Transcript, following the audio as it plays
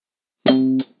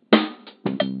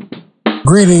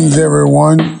Greetings,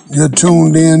 everyone. You're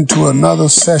tuned in to another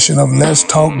session of Let's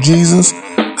Talk Jesus.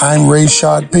 I'm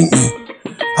Rayshad Pinckney.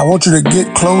 I want you to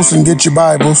get close and get your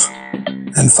Bibles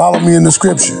and follow me in the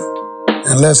scripture.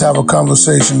 And let's have a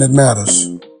conversation that matters.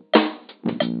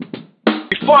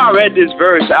 Before I read this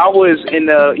verse, I was in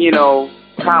the,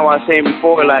 kind of what I was saying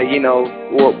before,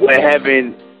 where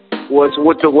heaven was,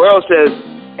 what the world says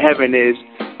heaven is,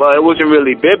 but it wasn't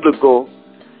really biblical.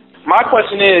 My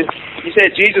question is, you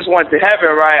said Jesus went to heaven,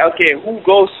 right? Okay, who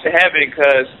goes to heaven?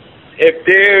 Because if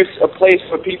there's a place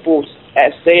for people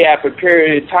to stay at a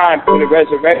period of time for the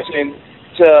resurrection,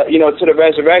 to the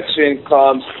resurrection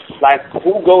comes, like,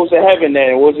 who goes to heaven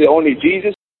then? Was it only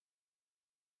Jesus?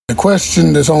 The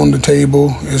question that's on the table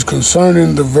is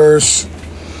concerning the verse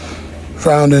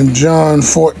found in John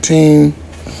 14,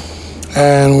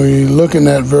 and we're looking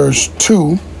at verse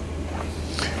 2.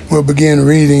 We'll begin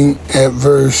reading at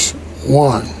verse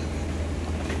 1.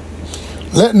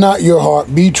 Let not your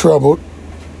heart be troubled.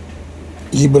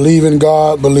 Ye believe in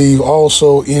God, believe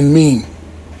also in me.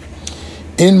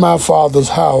 In my Father's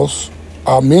house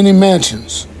are many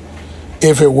mansions.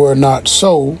 If it were not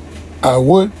so, I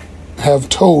would have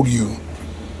told you.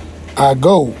 I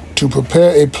go to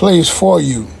prepare a place for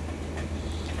you.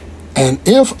 And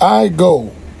if I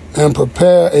go and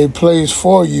prepare a place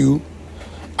for you,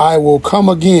 I will come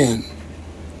again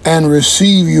and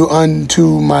receive you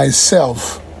unto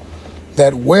myself,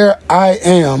 that where I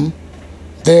am,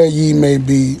 there ye may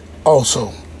be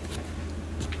also.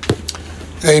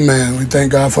 Amen. We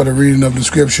thank God for the reading of the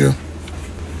scripture.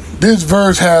 This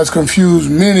verse has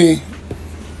confused many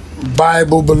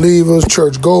Bible believers,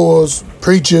 churchgoers,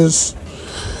 preachers,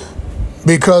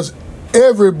 because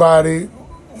everybody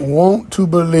want to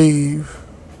believe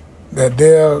that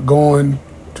they're going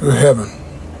to heaven.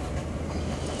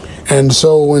 And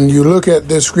so when you look at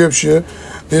this scripture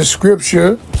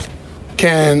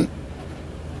can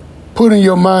put in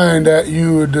your mind that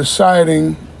you are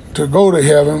deciding to go to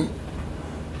heaven,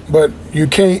 but you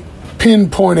can't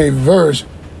pinpoint a verse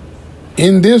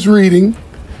in this reading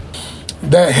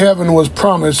that heaven was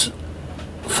promised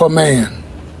for man.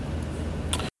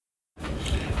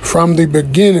 From the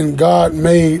beginning, God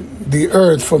made the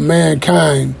earth for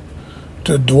mankind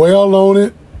to dwell on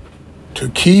it, to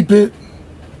keep it,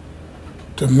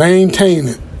 to maintain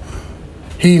it.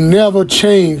 He never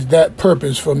changed that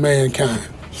purpose for mankind.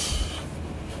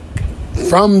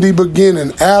 From the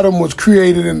beginning, Adam was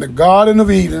created in the Garden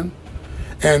of Eden,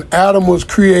 and Adam was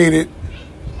created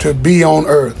to be on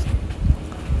earth.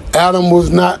 Adam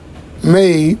was not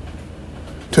made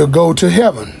to go to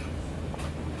heaven.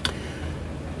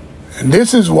 And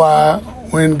this is why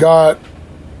when God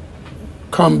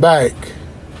come back,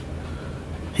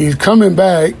 he's coming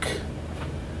back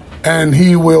and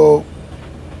he will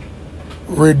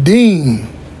redeem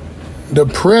the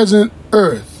present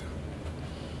earth.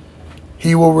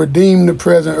 He will redeem the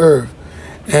present earth.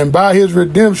 And by his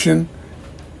redemption,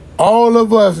 all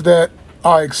of us that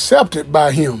are accepted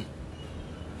by him,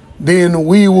 then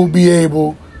we will be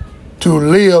able to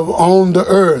live on the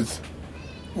earth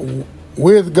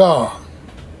with God.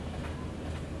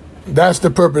 That's the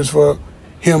purpose for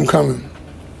him coming.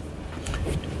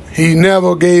 He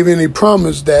never gave any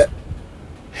promise that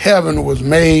heaven was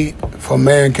made for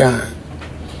mankind.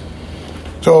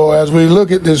 So as we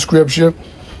look at this scripture,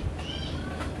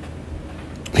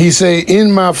 he say,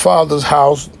 in my Father's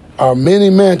house are many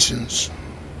mansions.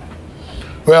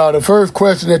 Well, the first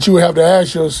question that you have to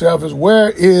ask yourself is, where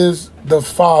is the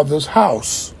Father's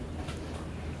house?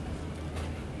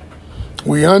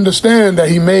 We understand that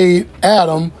he made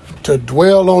Adam to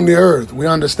dwell on the earth. We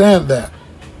understand that.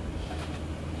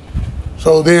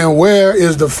 So then where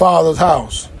is the Father's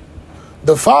house?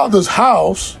 The Father's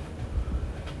house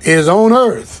is on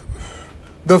earth.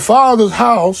 The Father's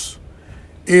house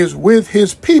is with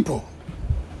his people.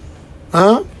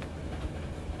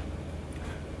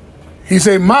 He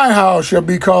said, my house shall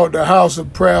be called the house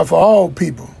of prayer for all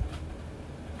people.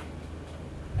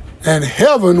 And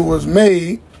heaven was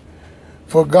made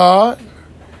for God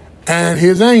and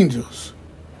his angels.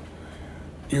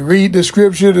 You read the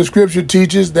scripture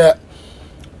teaches that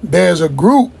there's a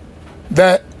group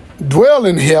that dwell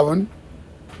in heaven,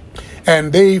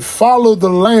 and they follow the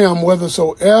Lamb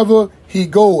whithersoever he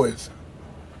goeth.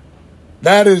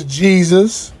 That is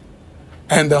Jesus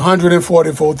and the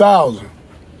 144,000.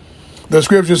 The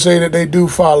scriptures say that they do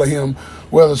follow him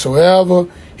whithersoever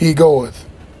he goeth.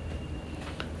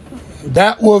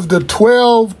 That was the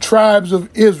 12 tribes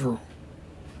of Israel.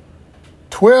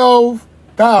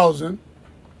 12,000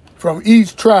 from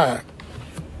each tribe.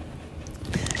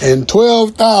 And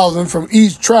 12,000 from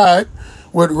each tribe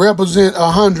would represent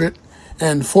 144,000.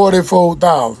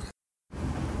 144,000.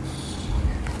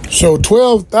 So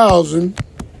 12,000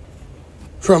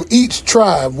 from each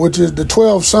tribe, which is the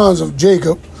 12 sons of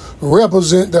Jacob,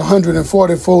 represent the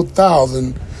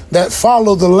 144,000 that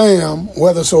follow the Lamb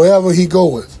whithersoever he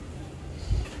goeth.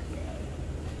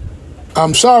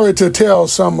 I'm sorry to tell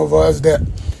some of us that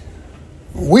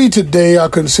we today are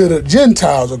considered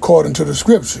Gentiles according to the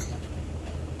scripture.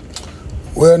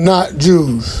 We're not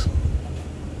Jews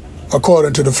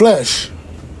according to the flesh,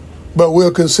 but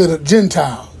we're considered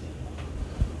Gentiles.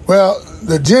 Well,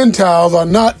 the Gentiles are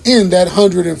not in that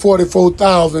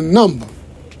 144,000 number.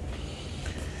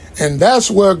 And that's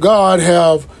where God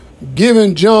have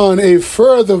given John a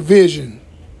further vision.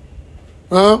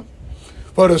 For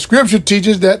the scripture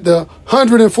teaches that the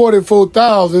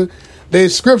 144,000, the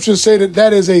scriptures say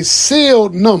that is a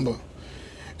sealed number.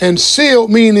 And sealed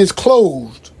means it's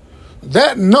closed.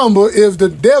 That number is the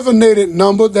designated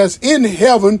number that's in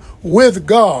heaven with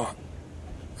God.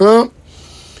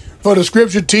 For the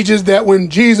scripture teaches that when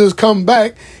Jesus come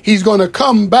back, he's going to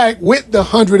come back with the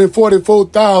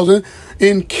 144,000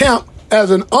 encamped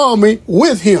as an army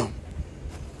with him.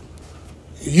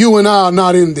 You and I are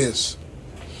not in this.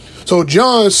 So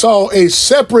John saw a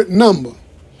separate number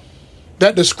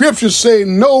that the scriptures say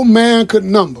no man could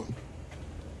number.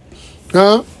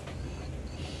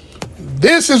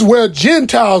 This is where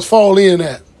Gentiles fall in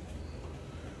at.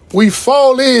 We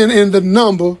fall in the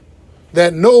number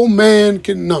that no man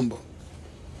can number.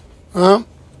 The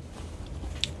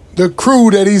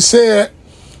crew that he said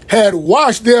had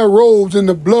washed their robes in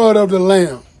the blood of the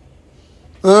Lamb.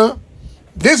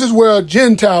 This is where a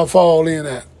Gentile fall in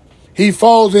at. He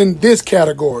falls in this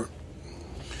category.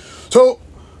 So,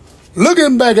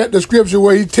 looking back at the scripture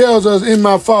where he tells us, in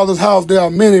my Father's house there are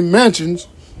many mansions.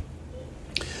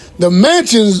 The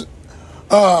mansions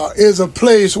is a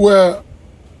place where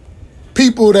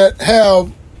people that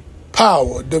have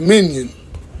power, dominion,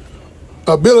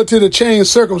 ability to change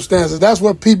circumstances, that's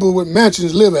where people with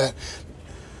mansions live at.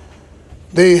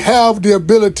 They have the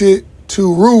ability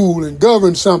to rule and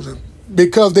govern something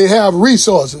because they have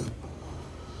resources.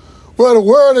 Well, the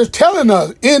word is telling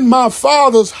us, in my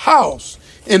Father's house,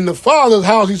 in the Father's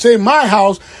house, he said, my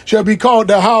house shall be called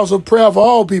the house of prayer for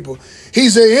all people. He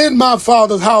said, in my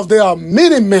Father's house, there are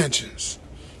many mansions.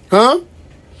 And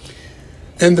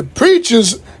the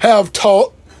preachers have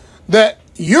taught that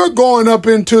you're going up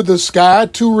into the sky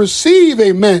to receive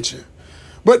a mansion.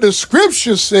 But the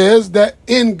scripture says that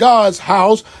in God's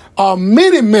house are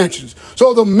many mansions.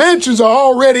 So the mansions are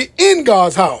already in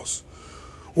God's house.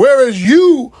 Whereas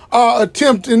you are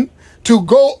attempting to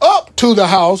go up to the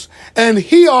house, and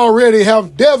he already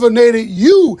have designated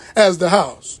you as the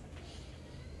house.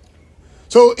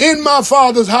 So in my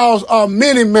Father's house are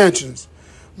many mansions.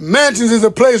 Mansions is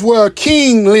a place where a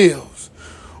king lives,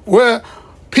 where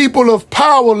people of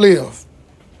power live.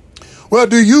 Well,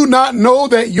 do you not know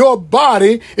that your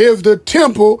body is the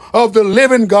temple of the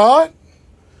living God?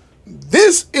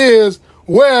 This is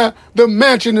where the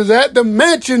mansion is at. The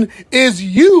mansion is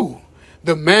you.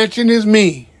 The mansion is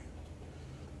me.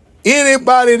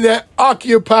 Anybody that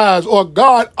occupies or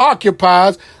God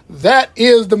occupies, that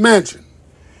is the mansion.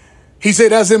 He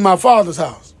said, that's in my Father's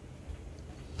house.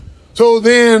 So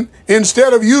then,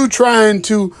 instead of you trying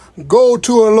to go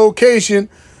to a location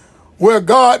where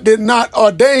God did not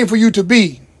ordain for you to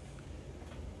be,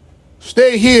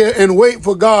 stay here and wait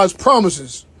for God's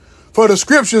promises. For the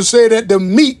scriptures say that the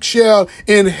meek shall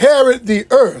inherit the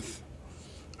earth.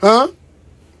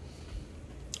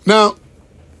 Now,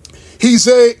 he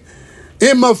said,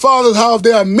 in my Father's house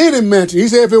there are many mansions. He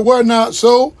said, if it were not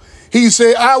so, he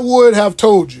said, I would have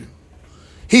told you.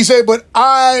 He said, but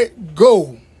I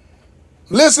go.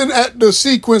 Listen at the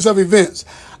sequence of events.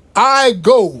 I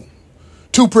go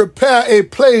to prepare a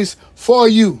place for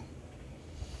you.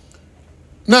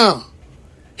 Now,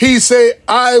 he said,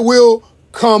 I will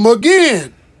come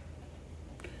again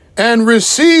and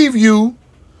receive you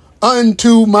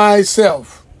unto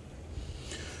myself.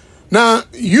 Now,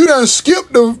 you done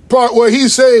skipped the part where he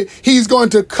said he's going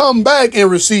to come back and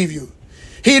receive you.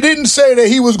 He didn't say that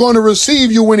he was going to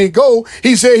receive you when he go.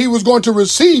 He said he was going to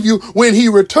receive you when he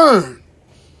returned.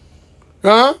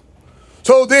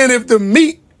 So then if the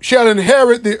meek shall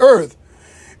inherit the earth,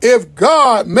 if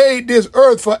God made this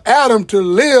earth for Adam to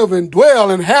live and dwell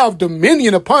and have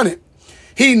dominion upon it,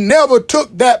 he never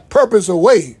took that purpose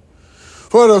away.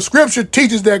 For the scripture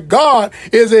teaches that God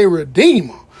is a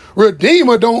redeemer.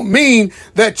 Redeemer don't mean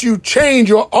that you change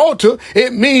your altar.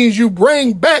 It means you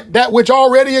bring back that which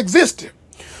already existed.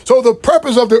 So the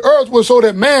purpose of the earth was so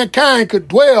that mankind could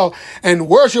dwell and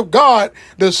worship God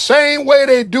the same way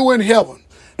they do in heaven.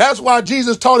 That's why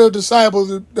Jesus taught his disciples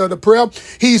the prayer.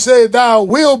 He said, thy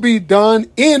will be done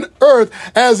in earth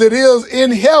as it is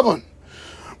in heaven.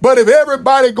 But if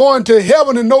everybody going to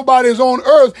heaven and nobody's on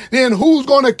earth, then who's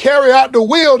going to carry out the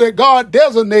will that God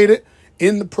designated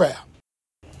in the prayer?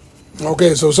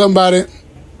 Okay, so somebody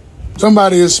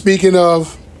is speaking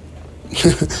of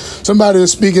another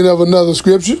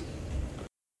scripture.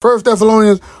 1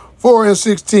 Thessalonians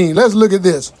 4:16. Let's look at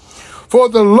this. For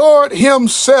the Lord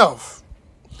himself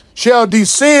shall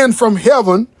descend from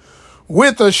heaven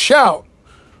with a shout,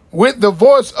 with the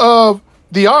voice of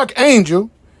the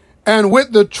archangel, and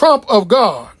with the trump of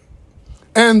God,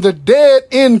 and the dead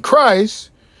in Christ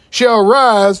shall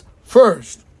rise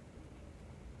first.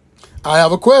 I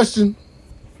have a question.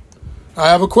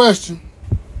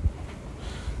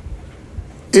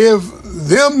 If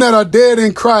them that are dead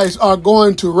in Christ are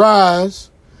going to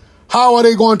rise, how are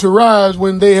they going to rise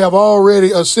when they have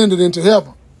already ascended into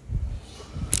heaven?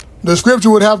 The scripture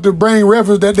would have to bring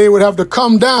reference that they would have to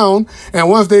come down, and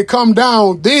once they come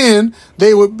down, then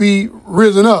they would be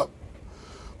risen up.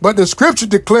 But the scripture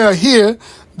declare here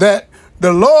that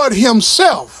the Lord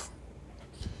himself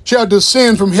shall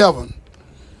descend from heaven,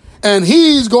 and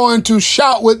he's going to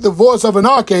shout with the voice of an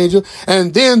archangel,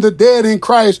 and then the dead in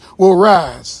Christ will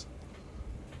rise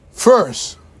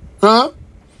first. So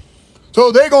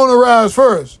they're going to rise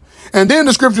first. And then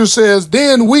the scripture says,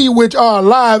 then we which are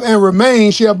alive and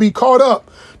remain shall be caught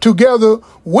up together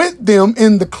with them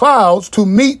in the clouds to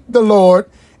meet the Lord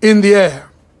in the air.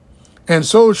 And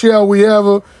so shall we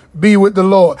ever be with the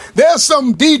Lord. There's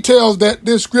some details that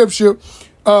this scripture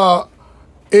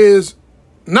is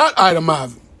not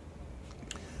itemizing.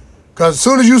 Because as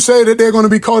soon as you say that they're going to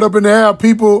be caught up in the air,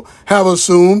 people have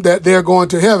assumed that they're going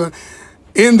to heaven.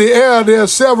 In the air, there are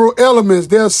several elements.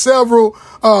 There are several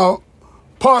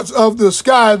parts of the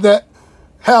sky that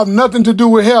have nothing to do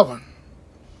with heaven.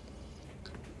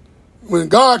 When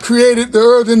God created the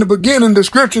earth in the beginning, the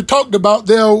scripture talked about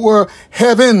there were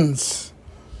heavens.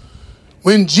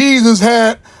 When Jesus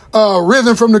had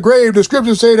risen from the grave, the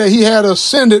scriptures say that he had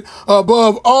ascended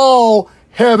above all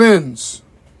heavens.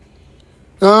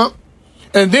 And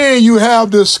then you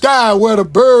have the sky where the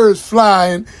birds fly,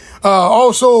 and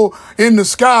also in the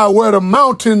sky where the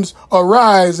mountains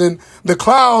arise and the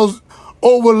clouds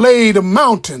overlay the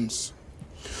mountains.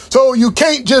 So you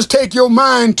can't just take your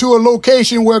mind to a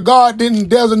location where God didn't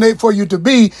designate for you to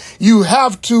be. You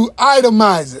have to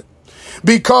itemize it.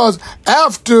 Because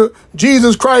after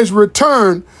Jesus Christ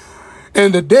returned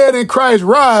and the dead in Christ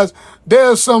rise,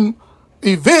 there's some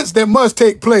events that must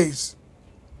take place.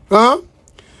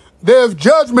 There's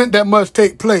judgment that must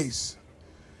take place.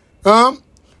 The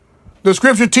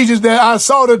scripture teaches that I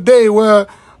saw the day where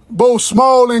both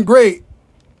small and great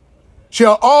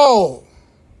shall all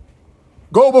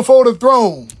go before the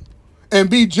throne and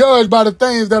be judged by the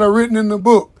things that are written in the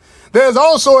book. There's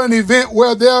also an event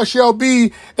where there shall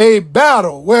be a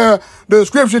battle, where the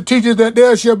scripture teaches that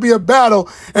there shall be a battle,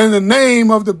 and the name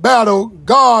of the battle,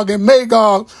 Gog and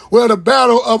Magog, where the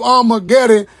battle of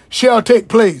Armageddon shall take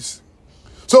place.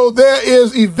 So there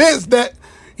is events that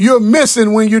you're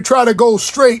missing when you try to go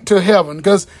straight to heaven,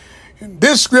 because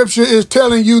this scripture is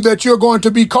telling you that you're going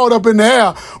to be caught up in the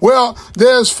air. Well,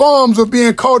 there's forms of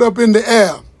being caught up in the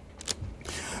air.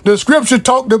 The scripture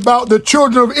talked about the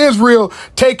children of Israel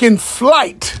taking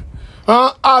flight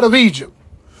out of Egypt.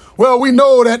 Well, we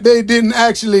know that they didn't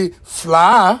actually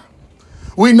fly.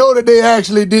 We know that they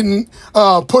actually didn't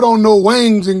put on no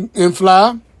wings and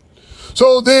fly.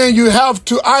 So then you have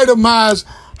to itemize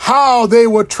how they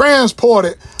were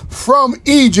transported from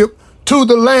Egypt to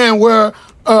the land where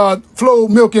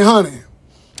flowed milk and honey.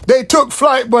 They took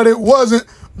flight, but it wasn't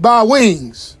by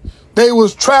wings. They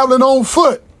was traveling on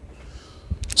foot.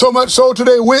 So much so till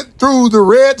they went through the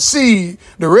Red Sea.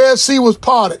 The Red Sea was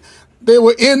parted. They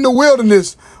were in the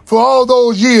wilderness for all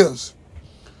those years.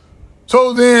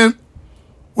 So then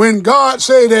when God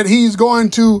said that he's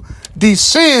going to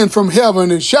descend from heaven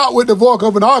and shout with the voice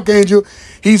of an archangel,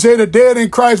 he said the dead in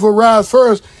Christ will rise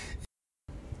first.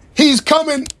 He's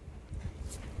coming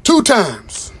 2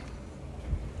 times.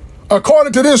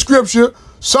 According to this scripture,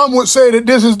 some would say that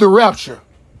this is the rapture.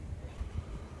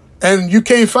 And you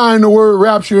can't find the word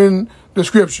rapture in the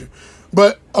scripture.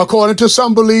 But according to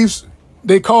some beliefs,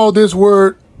 they call this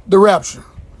word the rapture.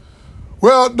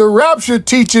 Well, the rapture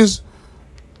teaches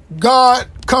God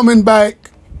coming back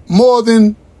more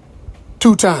than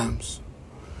 2 times.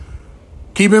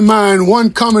 Keep in mind,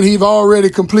 one coming he've already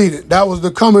completed. That was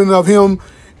the coming of him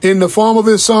in the form of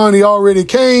his son. He already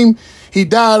came. He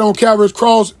died on Calvary's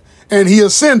cross and he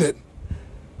ascended.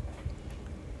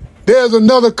 There's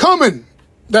another coming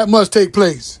that must take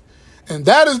place. And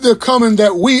that is the coming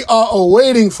that we are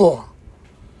awaiting for.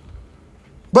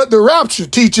 But the rapture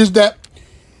teaches that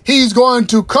he's going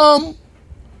to come,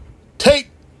 take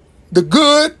the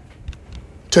good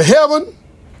to heaven.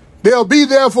 They'll be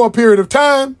there for a period of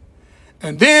time,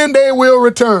 and then they will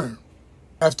return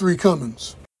after he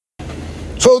comes.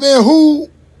 So then who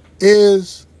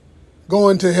is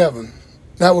going to heaven?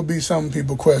 That would be some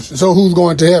people's question. So who's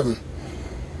going to heaven?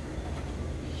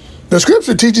 The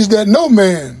scripture teaches that no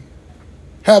man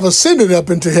have ascended up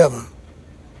into heaven,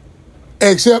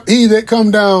 except he that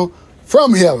come down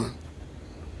from heaven,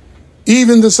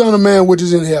 even the Son of Man which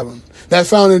is in heaven. That's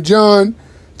found in John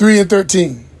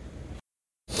 3:13.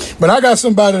 But I got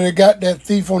somebody that got that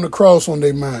thief on the cross on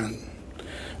their mind.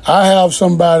 I have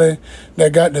somebody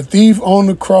that got the thief on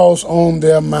the cross on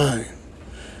their mind.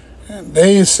 And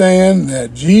they saying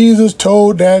that Jesus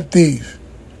told that thief,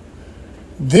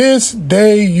 "This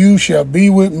day you shall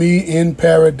be with me in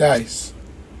paradise."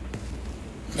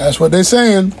 That's what they're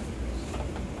saying.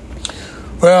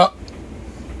 Well,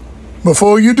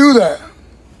 before you do that,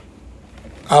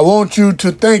 I want you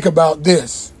to think about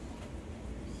this.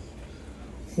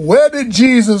 Where did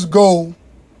Jesus go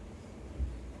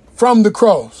from the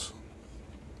cross?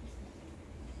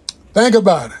 Think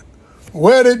about it.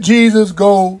 Where did Jesus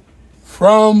go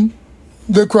from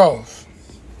the cross?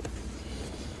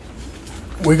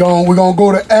 We're gonna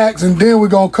go to Acts, and then we're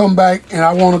gonna come back, and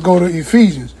I want to go to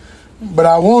Ephesians. But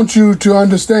I want you to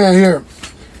understand here.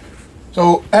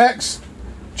 So Acts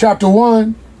chapter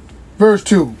 1, verse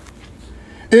 2.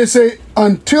 It says,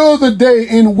 until the day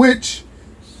in which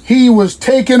he was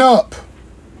taken up.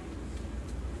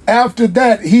 After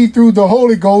that, he through the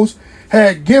Holy Ghost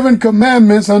had given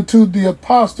commandments unto the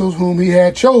apostles whom he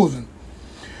had chosen,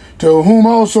 to whom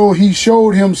also he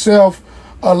showed himself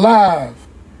alive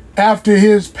after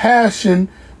his passion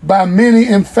by many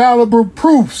infallible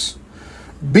proofs,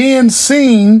 being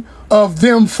seen of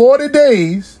them 40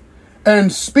 days,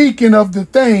 and speaking of the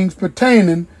things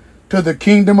pertaining to the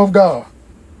kingdom of God.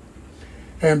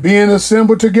 And being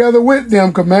assembled together with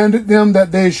them, commanded them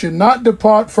that they should not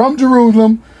depart from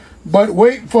Jerusalem, but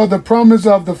wait for the promise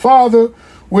of the Father,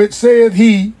 which saith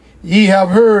he, ye have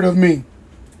heard of me.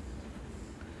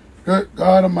 Good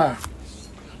God Almighty.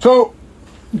 So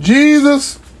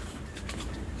Jesus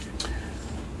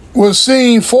was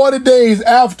seen 40 days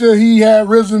after he had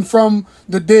risen from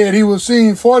the dead. He was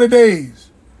seen 40 days.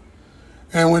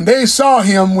 And when they saw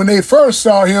him, when they first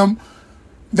saw him,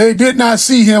 they did not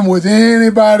see him with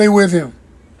anybody with him.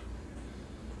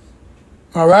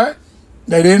 All right?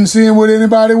 They didn't see him with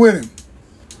anybody with him.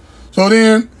 So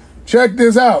then, check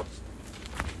this out.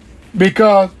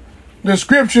 Because the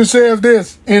scripture says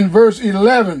this in verse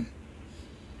 11.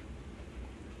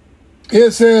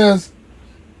 It says,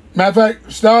 matter of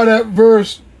fact, start at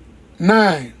verse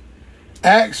 9.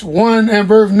 Acts 1 and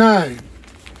verse 9.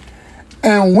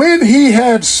 And when he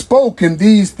had spoken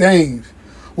these things,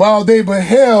 while they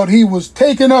beheld, he was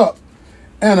taken up,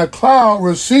 and a cloud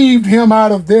received him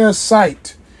out of their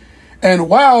sight. And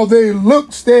while they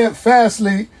looked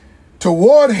steadfastly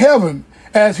toward heaven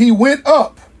as he went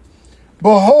up,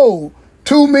 behold,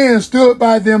 2 men stood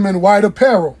by them in white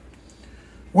apparel,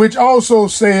 which also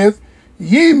saith,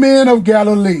 Ye men of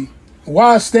Galilee,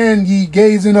 why stand ye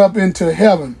gazing up into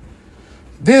heaven?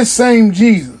 This same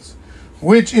Jesus,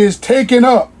 which is taken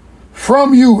up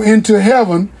from you into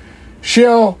heaven,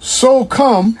 shall so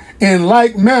come in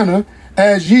like manner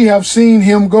as ye have seen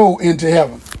him go into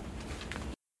heaven.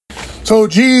 So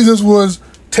Jesus was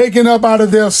taken up out of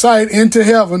their sight into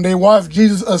heaven. They watched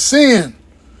Jesus ascend.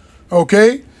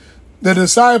 Okay? The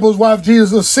disciples watched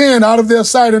Jesus ascend out of their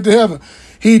sight into heaven.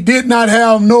 He did not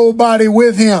have nobody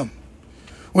with him.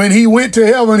 When he went to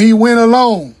heaven, he went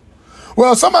alone.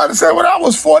 Well, somebody said, well, that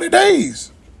was 40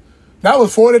 days. That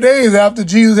was 40 days after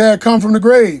Jesus had come from the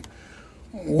grave.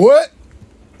 What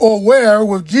or where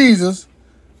was Jesus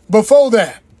before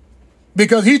that?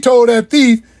 Because he told that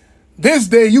thief, this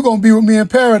day you're going to be with me in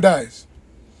paradise.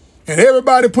 And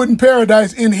everybody put in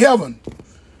paradise in heaven.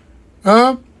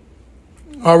 All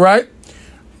right.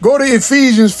 Go to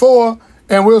Ephesians 4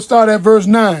 and we'll start at verse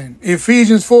 9.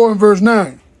 Ephesians 4 and verse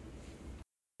 9.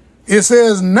 It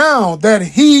says, now that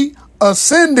he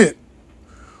ascended,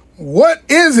 what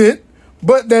is it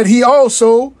but that he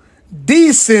also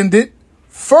descended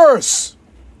first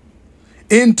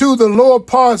into the lower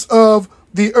parts of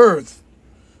the earth?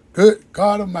 Good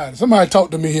God Almighty. Somebody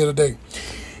talk to me here today.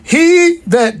 He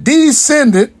that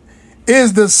descended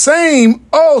is the same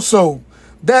also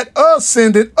that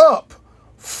ascended up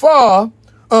far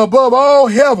above all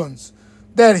heavens,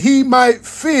 that he might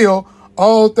fill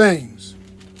all things.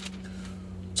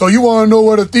 So you want to know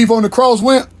where the thief on the cross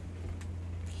went?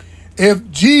 if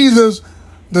Jesus,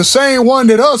 the same one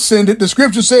that ascended, the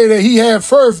scripture say that he had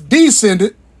first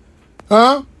descended,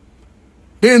 then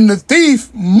the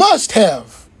thief must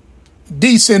have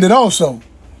descended also.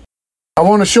 I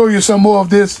want to show you some more of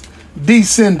this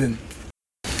descending.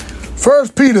 1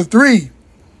 Peter 3,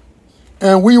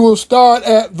 and we will start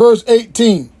at verse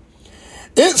 18.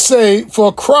 It say,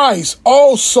 for Christ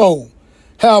also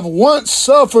have once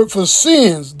suffered for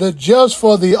sins, the just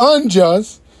for the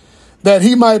unjust, that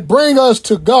he might bring us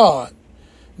to God,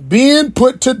 being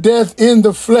put to death in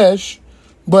the flesh,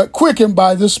 but quickened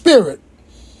by the Spirit,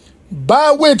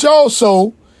 by which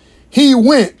also he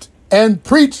went and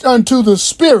preached unto the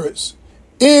spirits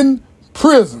in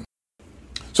prison.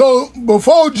 So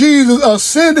before Jesus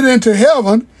ascended into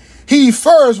heaven, he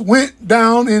first went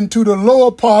down into the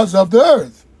lower parts of the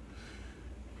earth.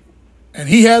 And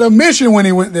he had a mission when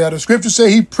he went there. The scriptures say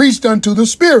he preached unto the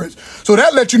spirits. So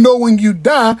that lets you know when you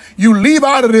die, you leave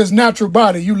out of this natural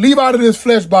body, you leave out of this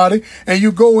flesh body, and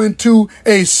you go into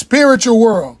a spiritual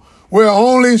world where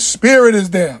only spirit is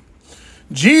there.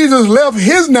 Jesus left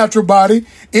his natural body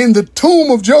in the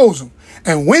tomb of Joseph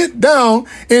and went down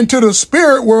into the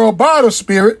spirit world by the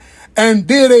Spirit and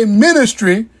did a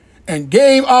ministry and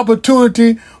gave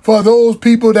opportunity for those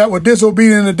people that were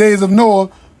disobedient in the days of Noah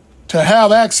to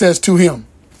have access to him.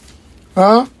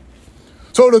 So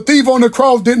the thief on the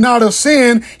cross did not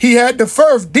ascend. He had to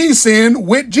first descend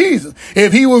with Jesus.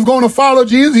 If he was going to follow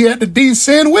Jesus, he had to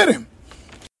descend with him.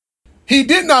 He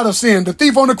did not ascend. The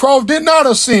thief on the cross did not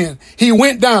ascend. He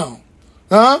went down.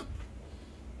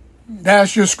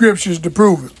 That's your scriptures to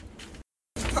prove it.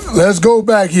 Let's go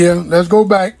back here. Let's go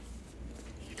back.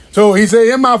 So he said,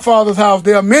 in my Father's house,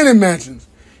 there are many mansions.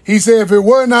 He said, if it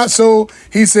were not so,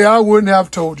 he said, I wouldn't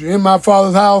have told you. In my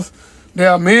Father's house, there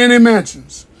are many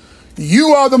mansions. You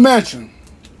are the mansion.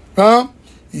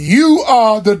 You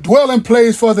are the dwelling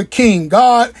place for the King.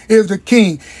 God is the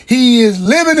King. He is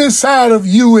living inside of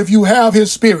you if you have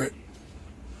his Spirit.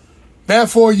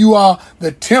 Therefore, you are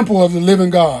the temple of the living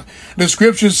God. The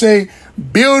scriptures say,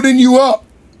 building you up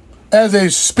as a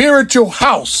spiritual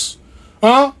house.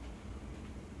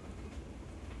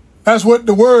 That's what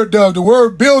the word does. The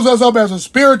word builds us up as a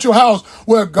spiritual house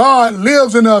where God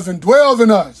lives in us and dwells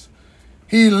in us.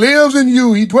 He lives in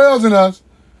you. He dwells in us.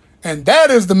 And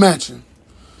that is the mansion.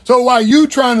 So while you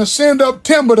trying to send up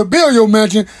timber to build your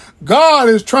mansion, God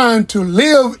is trying to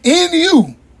live in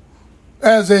you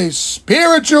as a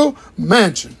spiritual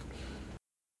mansion.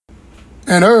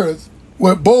 And earth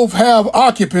would both have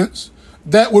occupants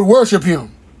that would worship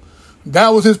him. That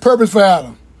was his purpose for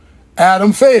Adam.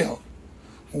 Adam failed.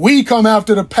 We come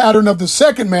after the pattern of the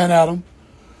second man, Adam.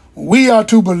 We are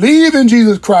to believe in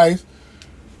Jesus Christ,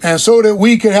 and so that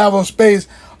we can have a space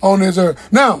on this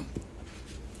earth. Now,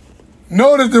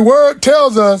 notice the word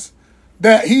tells us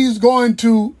that he's going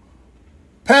to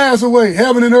pass away.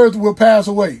 Heaven and earth will pass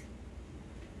away.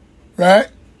 Right?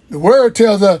 The word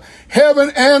tells us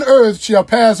heaven and earth shall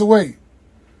pass away.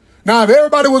 Now, if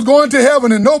everybody was going to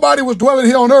heaven and nobody was dwelling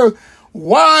here on earth,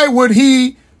 why would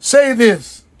he say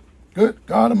this? Good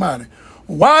God Almighty.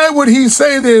 Why would he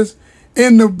say this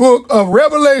in the book of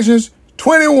Revelations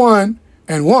 21:1?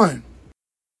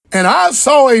 And I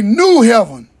saw a new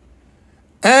heaven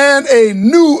and a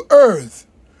new earth,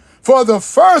 for the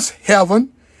first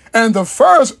heaven and the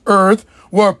first earth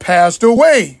were passed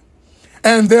away,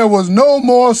 and there was no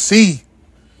more sea.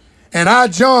 And I,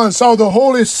 John, saw the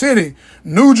holy city,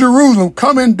 New Jerusalem,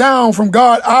 coming down from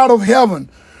God out of heaven,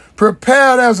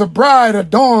 prepared as a bride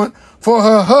adorned for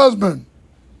her husband.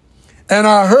 And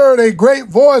I heard a great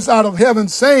voice out of heaven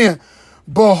saying,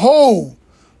 behold,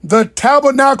 the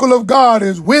tabernacle of God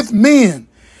is with men,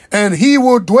 and he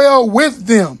will dwell with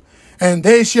them, and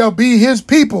they shall be his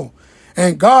people,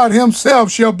 and God himself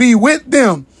shall be with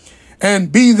them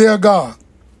and be their God.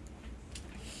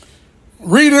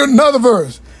 Read another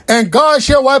verse. And God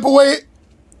shall wipe away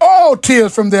all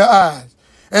tears from their eyes,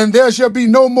 and there shall be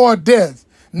no more death,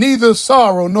 neither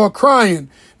sorrow nor crying,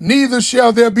 neither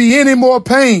shall there be any more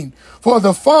pain, for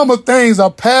the former things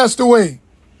are passed away.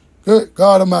 Good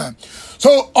God Almighty.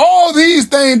 So all these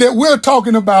things that we're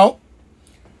talking about,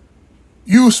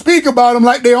 you speak about them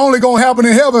like they're only going to happen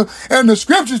in heaven. And the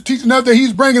scriptures teaching us that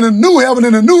he's bringing a new heaven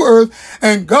and a new earth.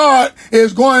 And God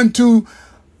is going to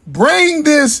bring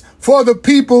this for the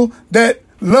people that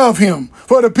love him,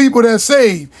 for the people that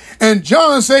save. And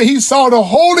John said he saw the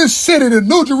holy city, the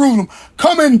New Jerusalem,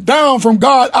 coming down from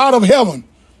God out of heaven.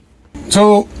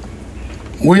 So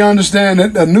we understand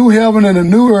that the new heaven and the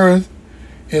new earth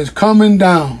is coming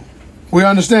down. We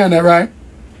understand that, right?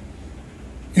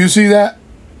 You see that?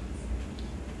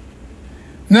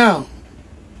 Now,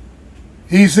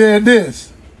 he said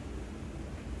this.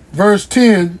 verse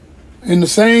 10 in the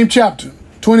same chapter,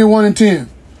 21 and 10.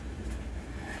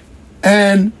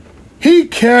 And he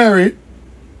carried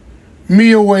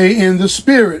me away in the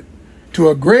spirit to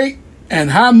a great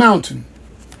and high mountain,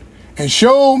 and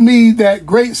showed me that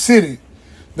great city,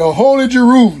 the holy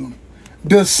Jerusalem,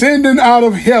 descending out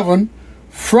of heaven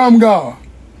from God.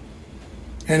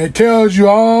 And it tells you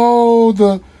all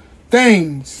the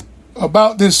things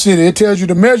about this city. It tells you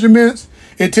the measurements.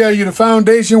 It tells you the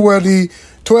foundation, where the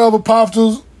 12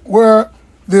 apostles were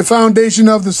the foundation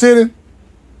of the city.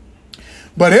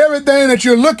 But everything that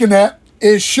you're looking at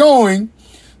is showing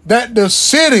that the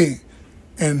city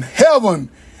in heaven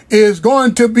is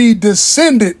going to be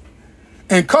descended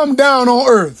and come down on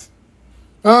earth.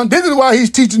 This is why he's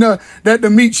teaching us that the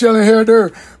meek shall inherit the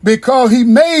earth, because he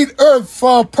made earth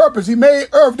for a purpose. He made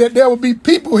earth that there would be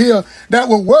people here that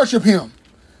would worship him,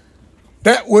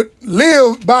 that would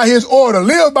live by his order,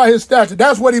 live by his statute.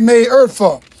 That's what he made earth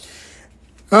for.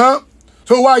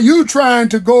 So while you trying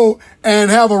to go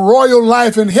and have a royal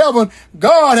life in heaven,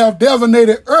 God have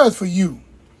designated earth for you.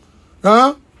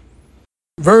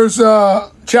 Verse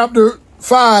chapter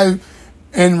 5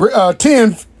 and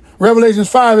 10, Revelations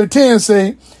 5 and 10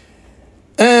 say,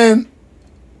 and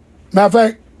matter of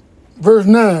fact, verse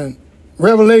 9,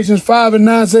 Revelations 5 and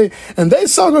 9 say, and they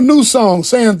sung a new song,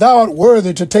 saying, thou art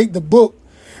worthy to take the book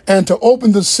and to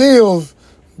open the seals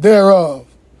thereof.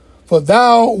 For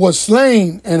thou wast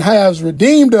slain and hast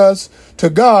redeemed us to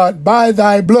God by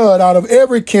thy blood out of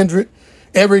every kindred,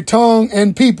 every tongue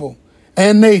and people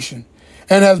and nation,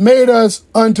 and hast made us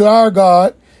unto our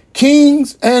God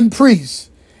kings and priests,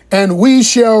 and we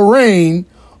shall reign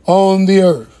on the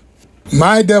earth.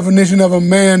 My definition of a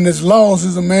man that's lost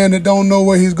is a man that don't know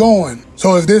where he's going.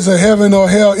 So if this is a heaven or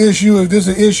hell issue, if this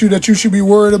is an issue that you should be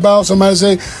worried about, somebody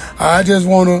say, I just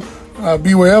want to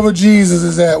be wherever Jesus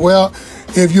is at. Well,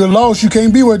 if you're lost, you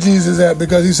can't be where Jesus is at,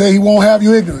 because he said he won't have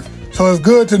you ignorant. So it's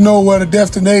good to know where the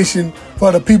destination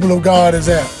for the people of God is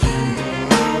at.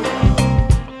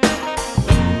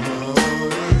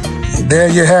 There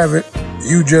you have it.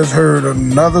 You just heard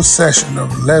another session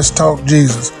of Let's Talk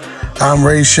Jesus. I'm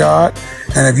Ray Shard,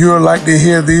 and if you would like to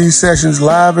hear these sessions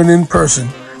live and in person,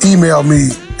 email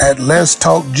me at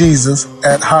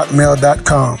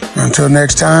letstalkjesus@hotmail.com. Until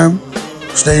next time,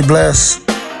 stay blessed.